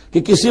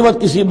کہ کسی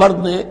وقت کسی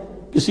مرد نے،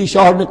 کسی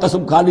شوہر نے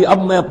قسم کھا لی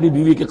اب میں اپنی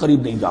بیوی کے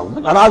قریب نہیں جاؤں گا،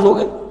 ناراض ہو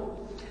گئے،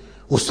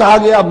 غصہ آ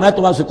گیا، اب میں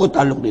تمہارے سے کوئی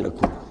تعلق نہیں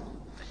رکھوں گا،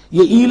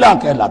 یہ ایلا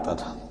کہلاتا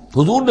تھا۔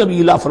 حضور نے بھی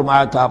ایلا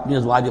فرمایا تھا اپنی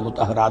ازواج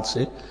مطہرات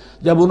سے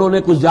جب انہوں نے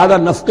کچھ زیادہ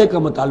نفقے کا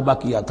مطالبہ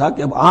کیا تھا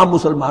کہ اب عام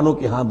مسلمانوں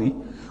کے ہاں بھی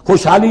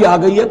خوشحالی آ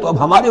گئی ہے تو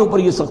اب ہمارے اوپر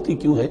یہ سختی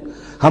کیوں ہے،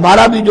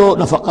 ہمارا بھی جو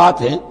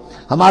نفقات ہیں،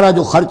 ہمارا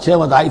جو خرچ ہے،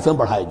 وظائف ہیں،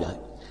 بڑھائے جائیں۔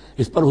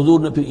 اس پر حضور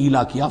نے پھر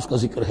ایلا کیا، اس کا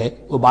ذکر ہے،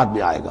 وہ بعد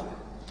میں آئے گا۔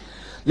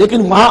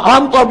 لیکن وہاں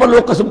عام طور پر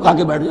لوگ قسم کھا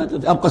کے بیٹھ جاتے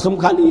تھے، اب قسم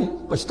کھا لی ہے،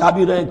 پچھتا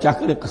بھی رہے، کیا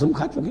کریں، قسم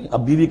کھا چکے،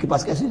 اب بیوی کے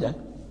پاس کیسے جائیں؟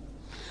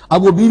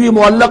 اب وہ بیوی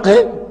معلق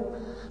ہے،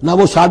 نہ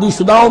وہ شادی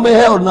شداؤں میں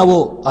ہے اور نہ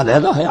وہ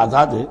علیحدہ ہے،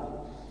 آزاد ہے۔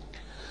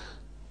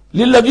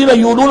 للذین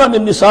یولون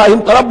من نسائہم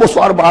تربص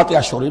اربعۃ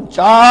اشہر،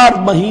 4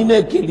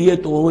 مہینے کے لیے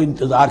تو وہ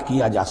انتظار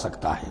کیا جا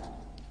سکتا ہے۔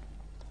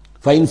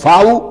 فإن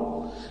فاؤوا،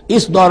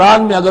 اس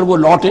دوران میں اگر وہ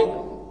لوٹیں،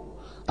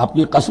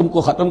 اپنی قسم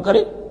کو ختم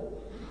کریں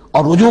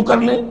اور رجوع کر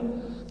لیں،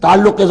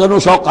 تعلق کے زن و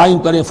شوق قائم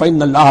کریں،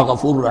 فإن اللہ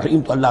غفور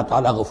رحیم، تو اللہ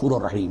تعالیٰ غفور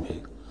اور رحیم ہے۔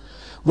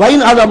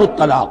 وإن عزموا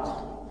الطلاق،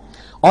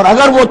 اور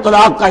اگر وہ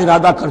طلاق کا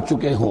ارادہ کر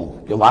چکے ہوں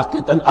کہ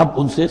واقعتاً اب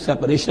ان سے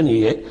سیپریشن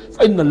ہی ہے،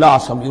 فإن اللہ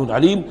سمیع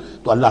علیم،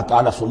 تو اللہ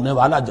تعالیٰ سننے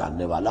والا،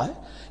 جاننے والا ہے۔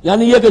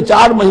 یعنی یہ کہ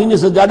 4 مہینے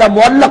سے زیادہ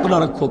معلق نہ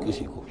رکھو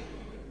کسی کو،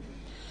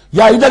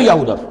 یا ادھر یا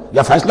ادھر،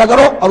 یا فیصلہ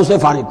کرو اور اسے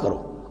فارغ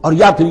کرو، اور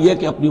یا پھر یہ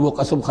کہ اپنی وہ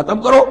قسم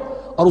ختم کرو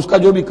اور اس کا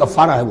جو بھی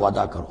کفارہ ہے وہ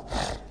ادا کرو۔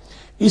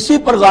 اسی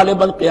پر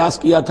غالباً قیاس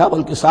کیا تھا،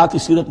 بلکہ ساتھ ہی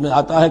سیرت میں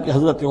آتا ہے کہ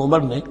حضرت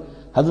عمر نے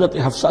حضرت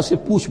حفصہ سے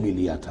پوچھ بھی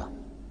لیا تھا۔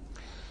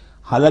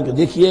 حالانکہ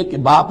دیکھیے کہ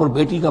باپ اور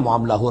بیٹی کا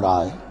معاملہ ہو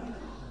رہا ہے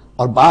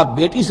اور باپ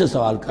بیٹی سے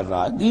سوال کر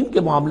رہا ہے، دین کے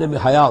معاملے میں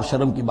حیا اور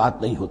شرم کی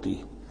بات نہیں ہوتی۔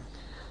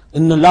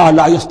 ان اللہ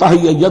لا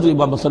یستحی ان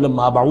یضرب مثلا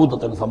ما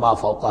بعوضۃ فما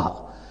فوقها،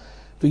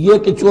 تو یہ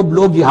کہ جو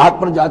لوگ جہاد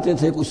پر جاتے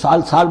تھے کچھ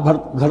سال بھر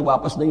گھر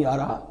واپس نہیں آ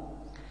رہا،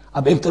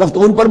 اب ایک طرف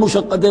تو ان پر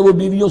مشقت ہے، وہ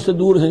بیویوں سے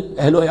دور ہیں،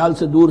 اہل و عیال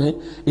سے دور ہیں،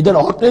 ادھر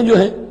عورتیں جو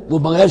ہیں وہ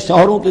بغیر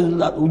شوہروں کے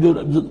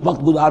جو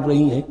وقت گزار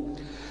رہی ہیں،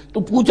 تو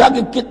پوچھا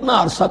کہ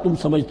کتنا عرصہ تم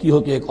سمجھتی ہو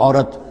کہ ایک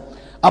عورت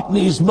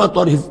اپنی عصمت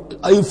اور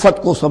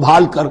عفت کو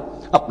سنبھال کر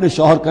اپنے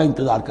شوہر کا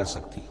انتظار کر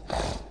سکتی؟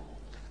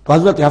 تو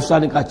حضرت حفصہ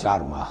نے کہا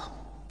 4 ماہ،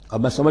 اور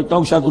میں سمجھتا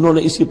ہوں شاید انہوں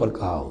نے اسی پر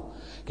کہا ہو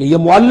کہ یہ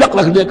معلق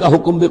رکھنے کا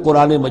حکم بھی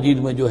قرآن مجید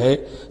میں جو ہے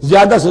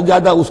زیادہ سے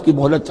زیادہ اس کی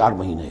مہلت 4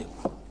 مہینے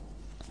ہے۔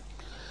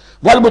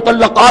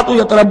 والمطلقات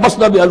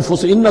یتربصن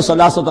بانفسهن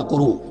 3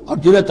 قروء، اور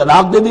جنہیں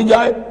طلاق دے دی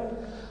جائے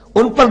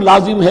ان پر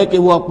لازم ہے کہ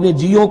وہ اپنے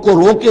جیوں کو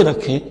روکے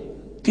رکھیں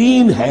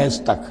 3 حیض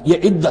تک،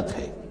 یہ عدت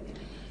ہے۔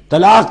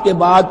 طلاق کے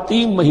بعد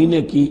 3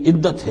 مہینے کی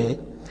عدت ہے،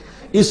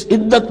 اس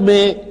عدت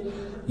میں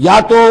یا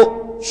تو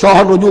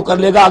شوہر رجوع کر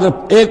لے گا، اگر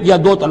 1 یا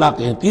 2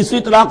 طلاقیں ہیں، تیسری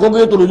طلاق ہو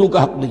گئی تو رجوع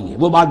کا حق نہیں ہے،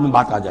 وہ بعد میں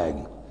بات آ جائے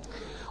گی،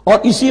 اور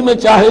اسی میں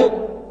چاہے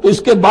تو اس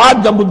کے بعد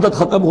جب مدت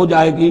ختم ہو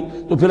جائے گی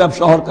تو پھر اب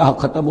شوہر کا حق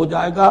ختم ہو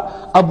جائے گا،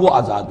 اب وہ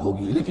آزاد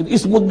ہوگی، لیکن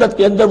اس مدت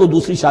کے اندر وہ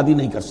دوسری شادی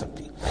نہیں کر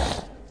سکتی۔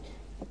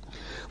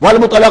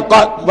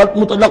 والمطلقات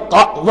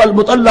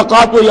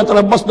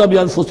يتربصن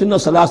بأنفسهن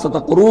ثلاثة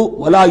قروء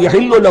ولا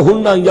يحل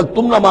لهن أن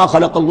يكتمن ما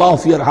خلق الله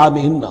في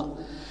أرحامهن،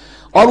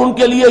 اور ان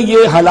کے لیے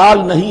یہ حلال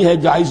نہیں ہے،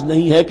 جائز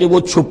نہیں ہے کہ وہ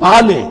چھپا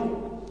لیں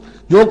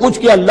جو کچھ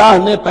کہ اللہ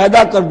نے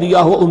پیدا کر دیا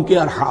ہو ان کے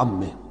ارحام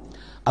میں۔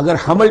 اگر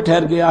حمل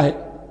ٹھہر گیا ہے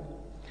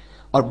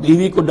اور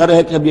بیوی کو ڈر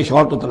ہے کہ اب یہ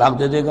شوہر تو طلاق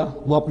دے دے گا،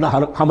 وہ اپنا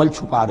حمل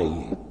چھپا رہی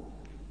ہے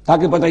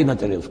تاکہ پتہ ہی نہ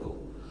چلے اس کو،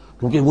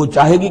 کیونکہ وہ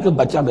چاہے گی کہ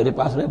بچہ میرے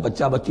پاس رہے،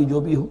 بچہ بچی جو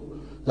بھی ہو۔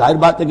 ظاہر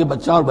بات ہے کہ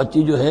بچہ اور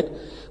بچی جو ہے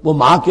وہ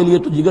ماں کے لیے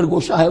تو جگر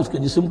گوشہ ہے، اس کے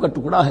جسم کا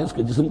ٹکڑا ہے، اس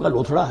کے جسم کا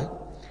لوتھڑا ہے،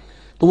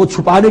 تو وہ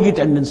چھپانے کی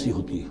ٹینڈنسی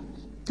ہوتی ہے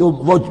کہ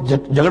وہ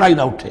جھگڑا ہی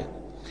نہ اٹھے۔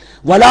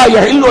 ولا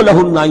يحل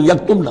لهن ان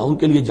يكتمن، ان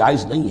کے لیے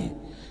جائز نہیں ہے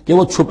کہ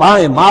وہ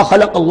چھپائیں ما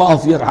خلق اللہ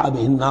فی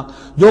ارحامہن،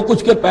 جو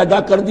کچھ کے پیدا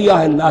کر دیا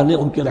ہے اللہ نے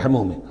ان کے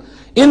رحموں میں۔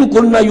 ان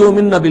کن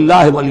یؤمن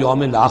باللہ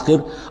والیوم الآخر،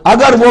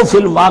 اگر وہ فی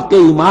الواقع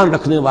ایمان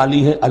رکھنے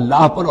والی ہے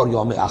اللہ پر اور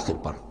یوم آخر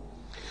پر۔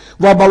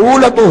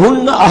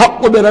 وَبَعُولَتُهُنَّ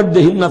أَحَقُّ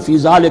بِرَدِّهِنَّ فِي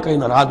ذَلِكَ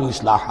إِنْ أَرَادُوا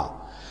إِصْلَاحًا،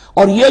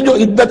 اور یہ جو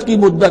عدت کی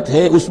مدت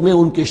ہے اس میں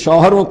ان کے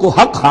شوہروں کو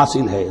حق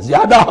حاصل ہے،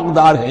 زیادہ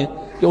حقدار ہیں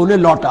کہ انہیں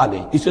لوٹا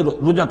لیں، اسے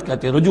رجعت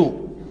کہتے ہیں،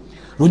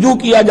 رجوع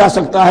کیا جا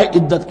سکتا ہے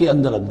عدت کے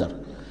اندر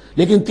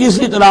لیکن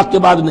تیسری طلاق کے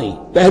بعد نہیں،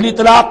 پہلی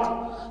طلاق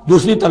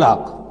دوسری طلاق،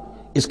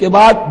 اس کے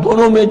بعد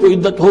دونوں میں جو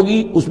عدت ہوگی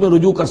اس میں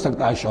رجوع کر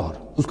سکتا ہے شوہر،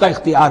 اس کا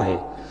اختیار ہے،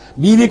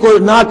 بیوی کو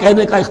نہ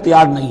کہنے کا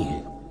اختیار نہیں ہے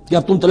کہ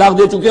اب تم طلاق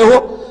دے چکے ہو،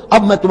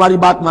 اب میں تمہاری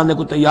بات ماننے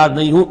کو تیار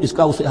نہیں ہوں، اس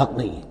کا اسے حق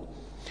نہیں ہے۔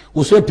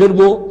 اسے پھر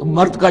وہ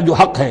مرد کا جو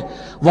حق ہے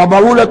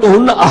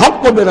وَبَعُولَتُهُنَّ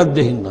أَحَقُّ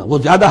بِرَدِّهِنَّ، وہ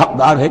زیادہ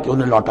حقدار ہے کہ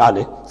انہیں لوٹا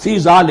لے، فی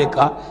ذَلِكَ،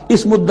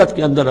 اس مدت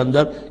کے اندر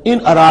ان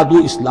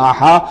ارادوا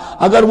اصلاحا،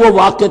 اگر وہ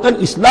واقعتاً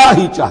اصلاح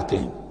ہی چاہتے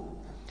ہیں۔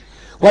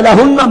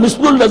 وَلَهُنَّ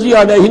مِثْلُ الَّذِي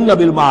عَلَيْهِنَّ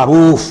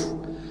بِالْمَعْرُوفِ،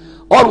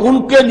 اور ان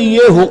کے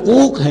لیے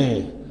حقوق ہیں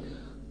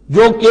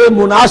جو کہ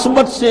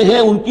مناسبت سے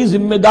ہیں ان کی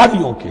ذمہ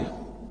داریوں کے۔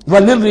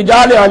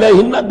 وَلِلرِّجَالِ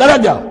عَلَيْهِنَّ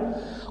دَرَجَةٌ،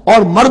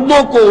 اور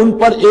مردوں کو ان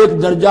پر ایک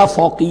درجہ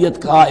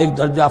فوقیت کا، ایک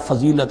درجہ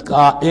فضیلت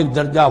کا، ایک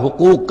درجہ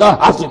حقوق کا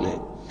حاصل ہے۔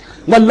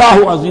 واللہ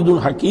عزیز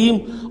الحکیم،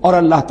 اور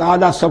اللہ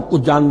تعالیٰ سب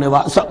کچھ جاننے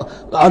والا،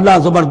 اللہ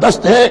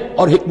زبردست ہے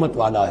اور حکمت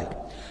والا ہے۔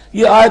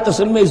 یہ آیت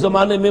اصل میں اس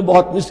زمانے میں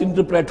بہت مس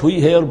انٹرپریٹ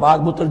ہوئی ہے اور بعض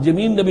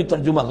مترجمین نے بھی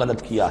ترجمہ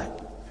غلط کیا ہے،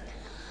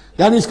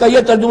 یعنی اس کا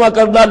یہ ترجمہ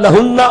کردہ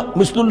لہن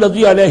مثل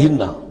الذی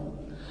علیہن،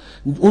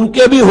 ان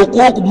کے بھی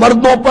حقوق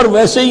مردوں پر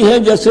ویسے ہی ہیں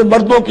جیسے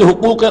مردوں کے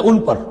حقوق ہیں ان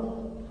پر،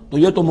 تو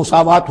یہ تو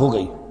مساوات ہو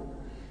گئی،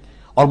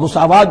 اور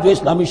مساوات جو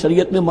اسلامی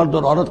شریعت میں مرد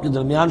اور عورت کے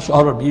درمیان،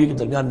 شوہر اور بیوی کے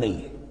درمیان نہیں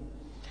ہے۔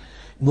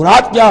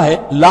 مراد کیا ہے؟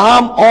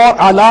 لام اور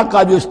اعلیٰ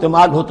کا جو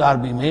استعمال ہوتا ہے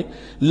عربی میں،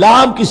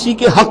 لام کسی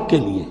کے حق کے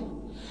لیے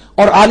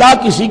اور اعلیٰ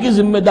کسی کی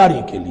ذمہ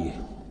داری کے لیے۔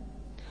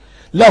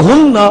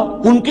 لہن،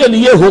 ان کے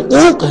لیے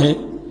حقوق ہیں،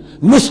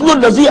 مثل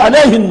الذی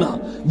علیہن،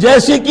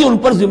 جیسے کہ ان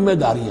پر ذمہ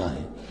داریاں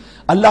ہیں۔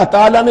 اللہ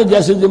تعالیٰ نے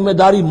جیسے ذمہ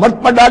داری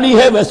مرد پر ڈالی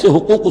ہے ویسے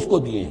حقوق اس کو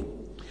دیے ہیں،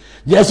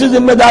 جیسی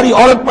ذمہ داری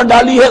عورت پر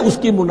ڈالی ہے اس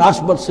کی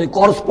مناسبت سے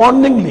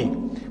کورسپونڈنگلی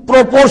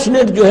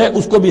پروپورشنیٹ جو ہے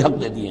اس کو بھی حق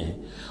دے دیے ہیں۔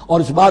 اور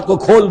اس بات کو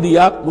کھول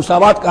دیا،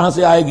 مساوات کہاں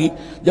سے آئے گی؟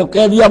 جب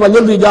کہہ دیا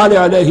وَلِلرِّجَالِ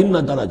عَلَيْهِنَّ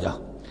دَرَجَةٌ،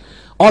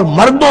 اور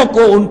مردوں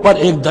کو ان پر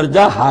ایک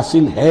درجہ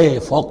حاصل ہے،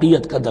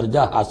 فوقیت کا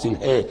درجہ حاصل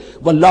ہے۔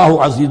 واللہ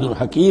عزیز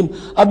الحکیم،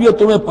 اب یہ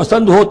تمہیں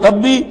پسند ہو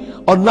تب بھی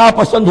اور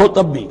ناپسند ہو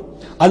تب بھی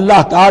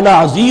اللہ تعالیٰ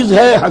عزیز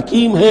ہے،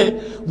 حکیم ہے،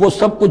 وہ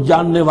سب کچھ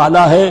جاننے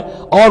والا ہے،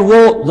 اور وہ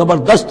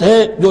زبردست ہے،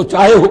 جو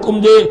چاہے حکم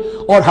دے،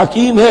 اور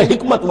حکیم ہے،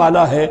 حکمت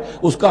والا ہے،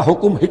 اس کا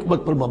حکم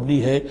حکمت پر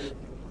مبنی ہے۔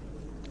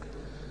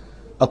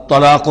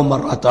 الطلاق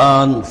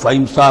مرتان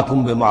فامساک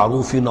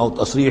بمعروف او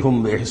تسریح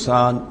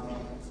باحسان،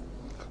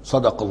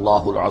 صدق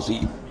اللہ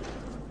العظیم۔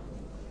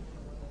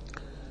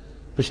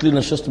 پچھلی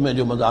نشست میں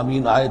جو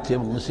مضامین آئے تھے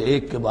ان میں سے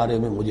ایک کے بارے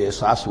میں مجھے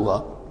احساس ہوا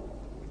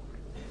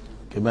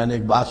کہ میں نے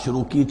ایک بات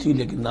شروع کی تھی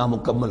لیکن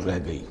نامکمل رہ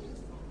گئی۔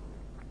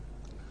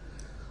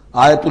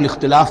 آیت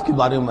الاختلاف کے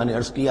بارے میں نے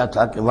عرض کیا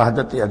تھا کہ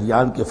وحدت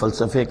ادیان کے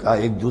فلسفے کا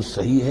ایک جز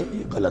صحیح ہے،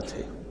 ایک غلط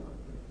ہے۔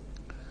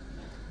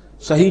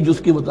 صحیح جز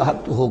کی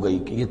وضاحت تو ہو گئی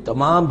کہ یہ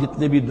تمام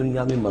جتنے بھی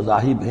دنیا میں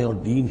مذاہب ہیں اور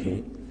دین ہیں،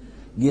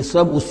 یہ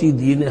سب اسی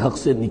دین حق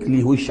سے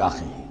نکلی ہوئی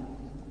شاخیں ہیں۔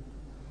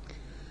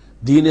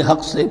 دین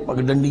حق سے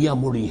پگڈنڈیاں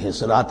مڑی ہیں،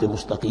 صراط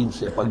مستقیم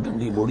سے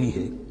پگڈنڈی مڑی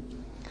ہے،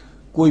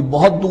 کوئی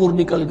بہت دور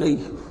نکل گئی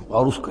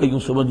اور اس کا یوں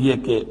سمجھیے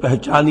کہ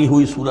پہچانی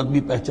ہوئی صورت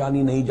بھی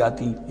پہچانی نہیں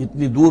جاتی،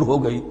 اتنی دور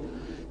ہو گئی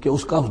کہ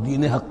اس کا اس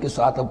دین حق کے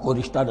ساتھ اب کوئی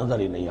رشتہ نظر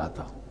ہی نہیں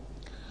آتا۔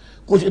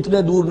 کچھ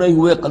اتنے دور نہیں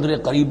ہوئے، قدر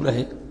قریب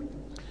رہے،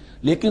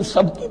 لیکن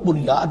سب کی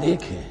بنیاد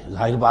ایک ہے۔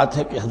 ظاہر بات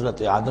ہے کہ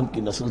حضرت آدم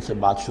کی نسل سے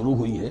بات شروع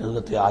ہوئی ہے،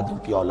 حضرت آدم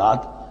کی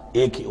اولاد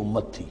ایک ہی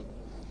امت تھی،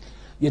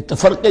 یہ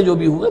تفرقے جو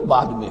بھی ہوئے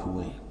بعد میں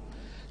ہوئے ہیں۔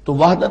 تو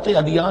وحدت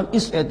ادیان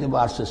اس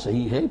اعتبار سے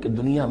صحیح ہے کہ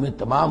دنیا میں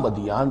تمام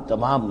ادیان،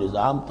 تمام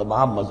نظام،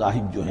 تمام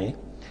مذاہب جو ہیں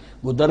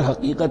وہ در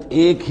حقیقت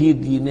ایک ہی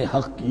دین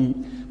حق کی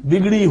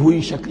بگڑی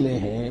ہوئی شکلیں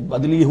ہیں،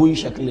 بدلی ہوئی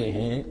شکلیں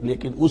ہیں،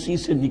 لیکن اسی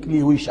سے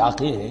نکلی ہوئی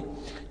شاخیں ہیں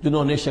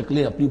جنہوں نے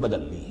شکلیں اپنی بدل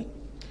لی ہیں۔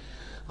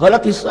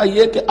 غلط حصہ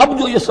یہ کہ اب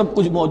جو یہ سب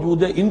کچھ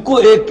موجود ہے ان کو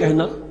ایک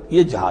کہنا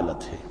یہ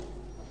جہالت ہے۔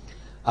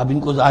 اب ان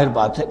کو ظاہر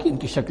بات ہے کہ ان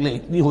کی شکلیں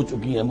اتنی ہو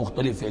چکی ہیں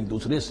مختلف ایک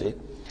دوسرے سے،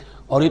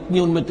 اور اتنی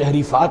ان میں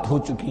تحریفات ہو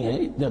چکی ہیں،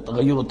 اتنا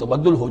تغیر و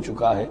تبدل ہو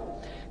چکا ہے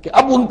کہ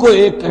اب ان کو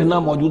ایک کہنا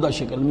موجودہ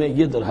شکل میں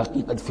یہ در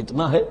حقیقت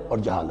فتنہ ہے اور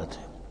جہالت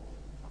ہے۔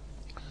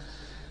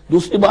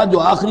 دوسری بات جو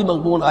آخری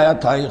مضمون آیا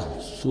تھا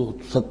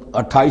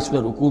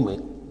 28ویں رکوع میں،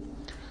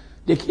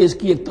 دیکھیے اس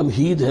کی ایک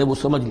تمہید ہے، وہ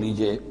سمجھ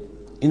لیجئے۔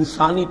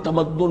 انسانی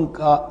تمدن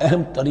کا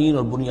اہم ترین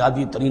اور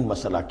بنیادی ترین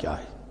مسئلہ کیا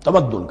ہے؟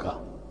 تمدن کا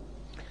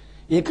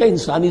ایک ہے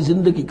انسانی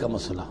زندگی کا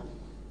مسئلہ۔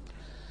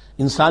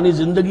 انسانی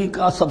زندگی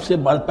کا سب سے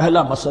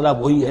پہلا مسئلہ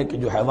وہی ہے کہ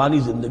جو حیوانی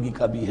زندگی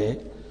کا بھی ہے،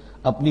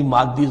 اپنی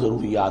مادی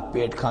ضروریات،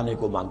 پیٹ کھانے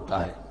کو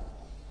مانگتا ہے،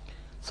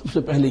 سب سے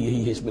پہلے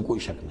یہی ہے، اس میں کوئی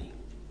شک نہیں۔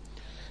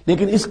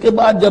 لیکن اس کے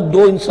بعد جب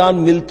دو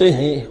انسان ملتے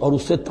ہیں اور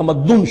اس سے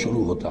تمدن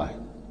شروع ہوتا ہے،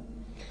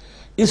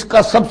 اس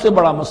کا سب سے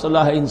بڑا مسئلہ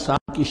ہے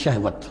انسان کی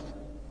شہوت۔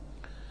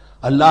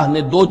 اللہ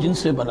نے دو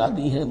جنسیں بنا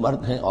دی ہیں،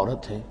 مرد ہیں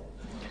عورت ہیں،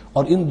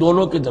 اور ان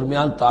دونوں کے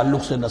درمیان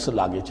تعلق سے نسل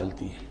آگے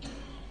چلتی ہے۔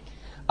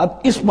 اب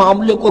اس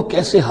معاملے کو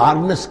کیسے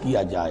ہارنس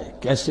کیا جائے،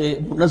 کیسے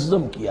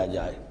منظم کیا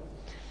جائے،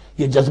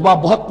 یہ جذبہ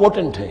بہت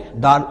پوٹنٹ ہے۔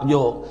 جو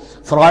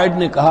فرائڈ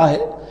نے کہا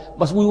ہے،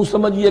 بس وہ یوں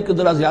سمجھیے کہ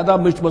ذرا زیادہ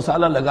مرچ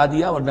مسالہ لگا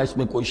دیا، ورنہ اس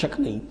میں کوئی شک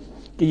نہیں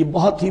کہ یہ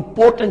بہت ہی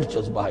پوٹنٹ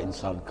جذبہ ہے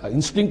انسان کا۔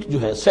 انسٹنکٹ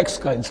جو ہے، سیکس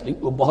کا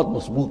انسٹنکٹ، وہ بہت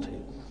مضبوط ہے،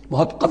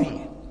 بہت قوی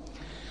ہے۔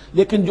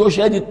 لیکن جو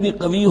شے جتنی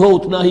قوی ہو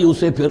اتنا ہی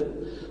اسے پھر،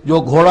 جو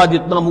گھوڑا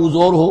جتنا منہ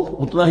زور ہو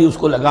اتنا ہی اس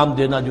کو لگام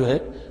دینا جو ہے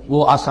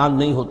وہ آسان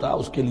نہیں ہوتا،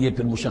 اس کے لیے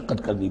پھر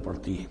مشقت کرنی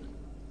پڑتی ہے۔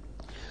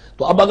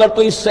 تو اب اگر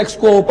تو اس سیکس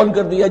کو اوپن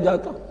کر دیا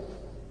جاتا،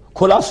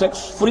 کھلا سیکس،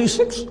 فری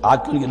سیکس، آج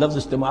کل یہ لفظ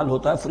استعمال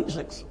ہوتا ہے فری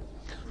سیکس،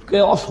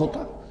 کیوس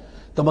ہوتا،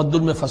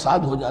 تمدن میں فساد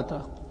ہو جاتا۔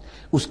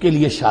 اس کے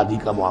لیے شادی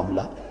کا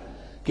معاملہ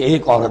کہ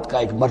ایک عورت کا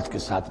ایک مرد کے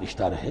ساتھ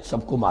رشتہ رہے،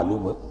 سب کو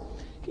معلوم ہو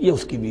کہ یہ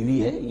اس کی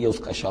بیوی ہے، یہ اس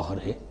کا شوہر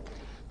ہے،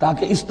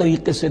 تاکہ اس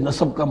طریقے سے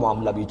نسب کا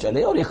معاملہ بھی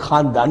چلے اور ایک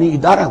خاندانی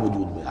ادارہ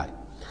وجود میں آئے۔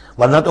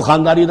 ورنہ تو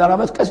خاندانی ادارہ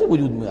بس کیسے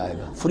وجود میں آئے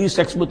گا؟ فری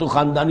سیکس میں تو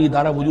خاندانی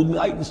ادارہ وجود میں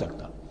آ ہی نہیں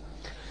سکتا۔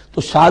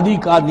 تو شادی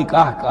کا،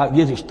 نکاح کا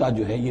یہ رشتہ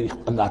جو ہے یہ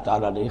اللہ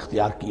تعالیٰ نے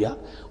اختیار کیا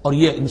اور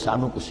یہ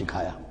انسانوں کو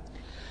سکھایا۔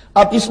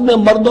 اب اس میں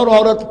مرد اور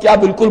عورت کیا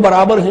بالکل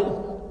برابر ہیں؟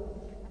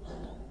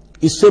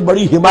 اس سے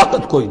بڑی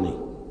حماقت کوئی نہیں،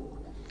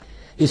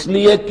 اس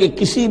لیے کہ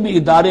کسی بھی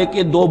ادارے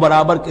کے دو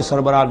برابر کے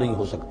سربراہ نہیں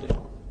ہو سکتے۔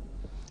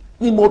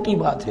 اتنی موٹی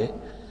بات ہے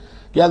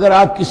کہ اگر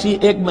آپ کسی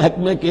ایک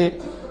محکمے کے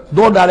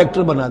دو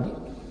ڈائریکٹر بنا دیں،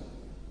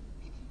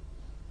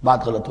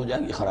 بات غلط ہو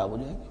جائے گی، خراب ہو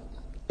جائے گی۔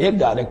 ایک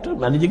ڈائریکٹر،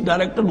 مینیجنگ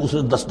ڈائریکٹر،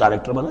 دوسرے 10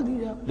 ڈائریکٹر بنا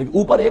دیجیے آپ، لیکن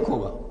اوپر ایک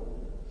ہوگا،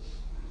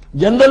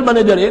 جنرل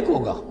مینیجر ایک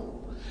ہوگا،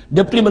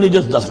 ڈپٹی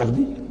مینیجر 10 رکھ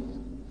دیجیے۔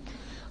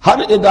 ہر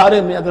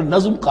ادارے میں اگر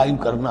نظم قائم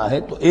کرنا ہے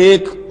تو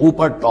ایک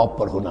اوپر ٹاپ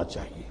پر ہونا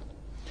چاہیے۔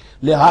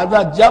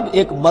 لہذا جب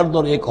ایک مرد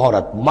اور ایک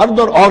عورت، مرد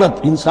اور عورت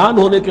انسان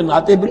ہونے کے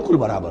ناطے بالکل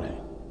برابر ہیں،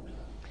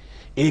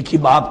 ایک ہی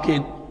باپ کے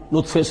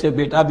نطفے سے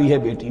بیٹا بھی ہے،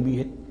 بیٹی بھی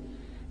ہے،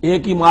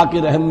 ایک ہی ماں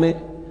کے رحم میں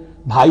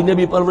بھائی نے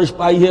بھی پرورش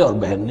پائی ہے اور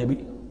بہن نے بھی،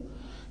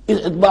 اس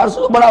اعتبار سے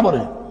وہ برابر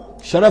ہیں۔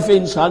 شرف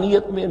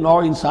انسانیت میں، نوع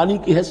انسانی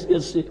کی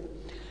حیثیت سے،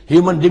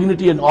 human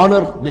dignity and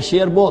honour, they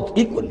share both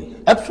equally,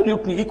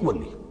 absolutely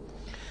equally.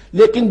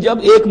 لیکن جب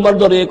ایک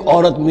مرد اور ایک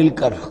عورت مل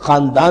کر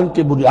خاندان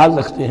کے بنیاد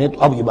رکھتے ہیں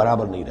تو اب یہ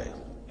برابر نہیں رہے۔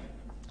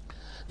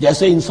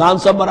 جیسے انسان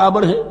سب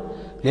برابر ہیں،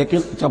 لیکن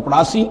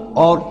چپڑاسی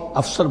اور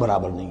افسر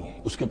برابر نہیں ہے،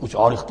 اس کے کچھ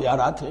اور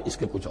اختیارات ہیں، اس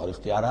کے کچھ اور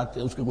اختیارات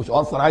ہیں، اس کے کچھ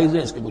اور فرائض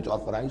ہیں، اس کے کچھ اور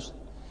فرائض ہیں۔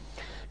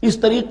 اس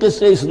طریقے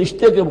سے اس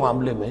رشتے کے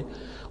معاملے میں،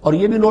 اور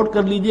یہ بھی نوٹ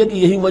کر لیجئے کہ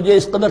یہی وجہ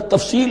اس قدر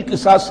تفصیل کے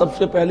ساتھ سب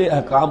سے پہلے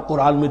احکام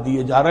قرآن میں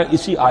دیے جا رہے ہیں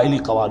اسی آئلی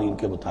قوانین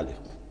کے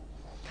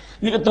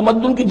متعلق۔ یہ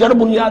تمدن کی جڑ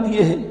بنیاد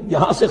یہ ہے،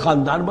 یہاں سے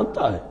خاندان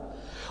بنتا ہے،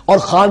 اور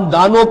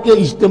خاندانوں کے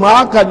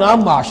اجتماع کا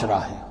نام معاشرہ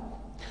ہے۔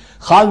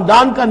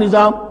 خاندان کا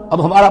نظام،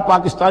 اب ہمارا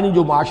پاکستانی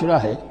جو معاشرہ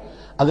ہے،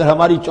 اگر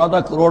ہماری 14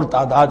 کروڑ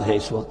تعداد ہے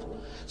اس وقت،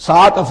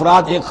 7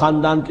 افراد ایک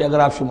خاندان کے اگر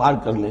آپ شمار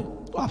کر لیں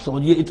تو آپ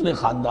سمجھیے اتنے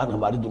خاندان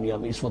ہماری دنیا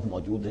میں اس وقت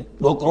موجود ہیں،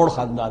 2 کروڑ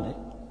خاندان ہیں،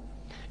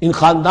 ان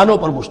خاندانوں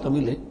پر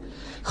مشتمل ہے۔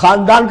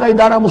 خاندان کا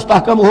ادارہ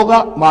مستحکم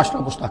ہوگا،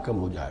 معاشرہ مستحکم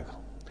ہو جائے گا۔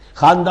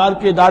 خاندان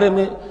کے ادارے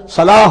میں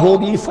صلاح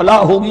ہوگی،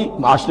 فلاح ہوگی،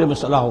 معاشرے میں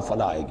صلاح و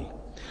فلاح آئے گی۔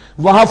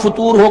 وہاں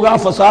فتور ہوگا،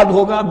 فساد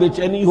ہوگا، بے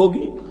چینی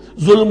ہوگی،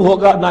 ظلم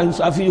ہوگا،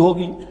 ناانصافی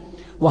ہوگی،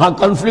 وہاں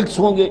کنفلکٹس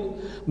ہوں گے،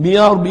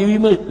 میاں اور بیوی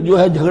میں جو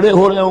ہے جھگڑے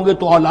ہو رہے ہوں گے،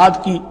 تو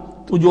اولاد کی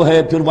تو جو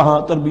ہے پھر وہاں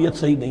تربیت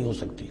صحیح نہیں ہو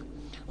سکتی،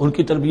 ان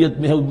کی تربیت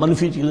میں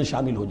منفی چیزیں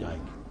شامل ہو جائیں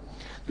گی۔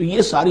 تو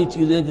یہ ساری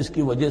چیزیں جس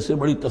کی وجہ سے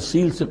بڑی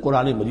تفصیل سے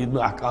قرآن مجید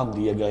میں احکام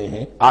دیے گئے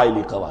ہیں،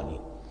 آئلی قوانین،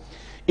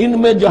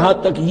 ان میں جہاں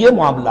تک یہ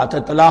معاملات ہے،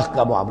 طلاق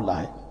کا معاملہ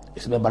ہے،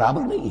 اس میں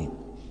برابر نہیں ہے۔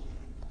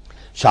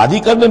 شادی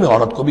کرنے میں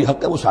عورت کو بھی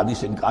حق ہے، وہ شادی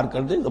سے انکار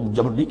کر دے،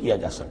 جبر نہیں کیا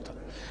جا سکتا۔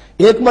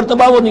 ایک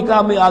مرتبہ وہ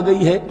نکاح میں آ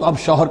گئی ہے تو اب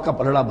شوہر کا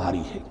پلڑا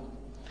بھاری ہے،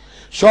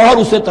 شوہر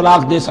اسے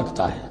طلاق دے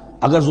سکتا ہے،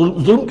 اگر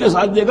ظلم کے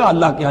ساتھ دے گا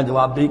اللہ کے ہاں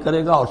جواب نہیں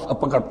کرے گا اور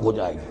پکڑ ہو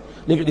جائے گی،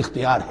 لیکن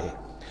اختیار ہے۔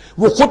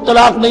 وہ خود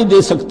طلاق نہیں دے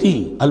سکتی،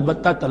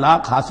 البتہ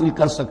طلاق حاصل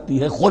کر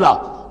سکتی ہے، خلا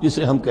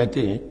جسے ہم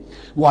کہتے ہیں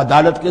وہ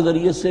عدالت کے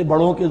ذریعے سے،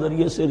 بڑوں کے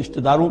ذریعے سے، رشتہ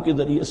داروں کے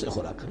ذریعے سے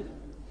خلا کرے،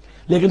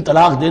 لیکن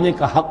طلاق دینے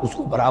کا حق اس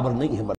کو برابر نہیں ہے۔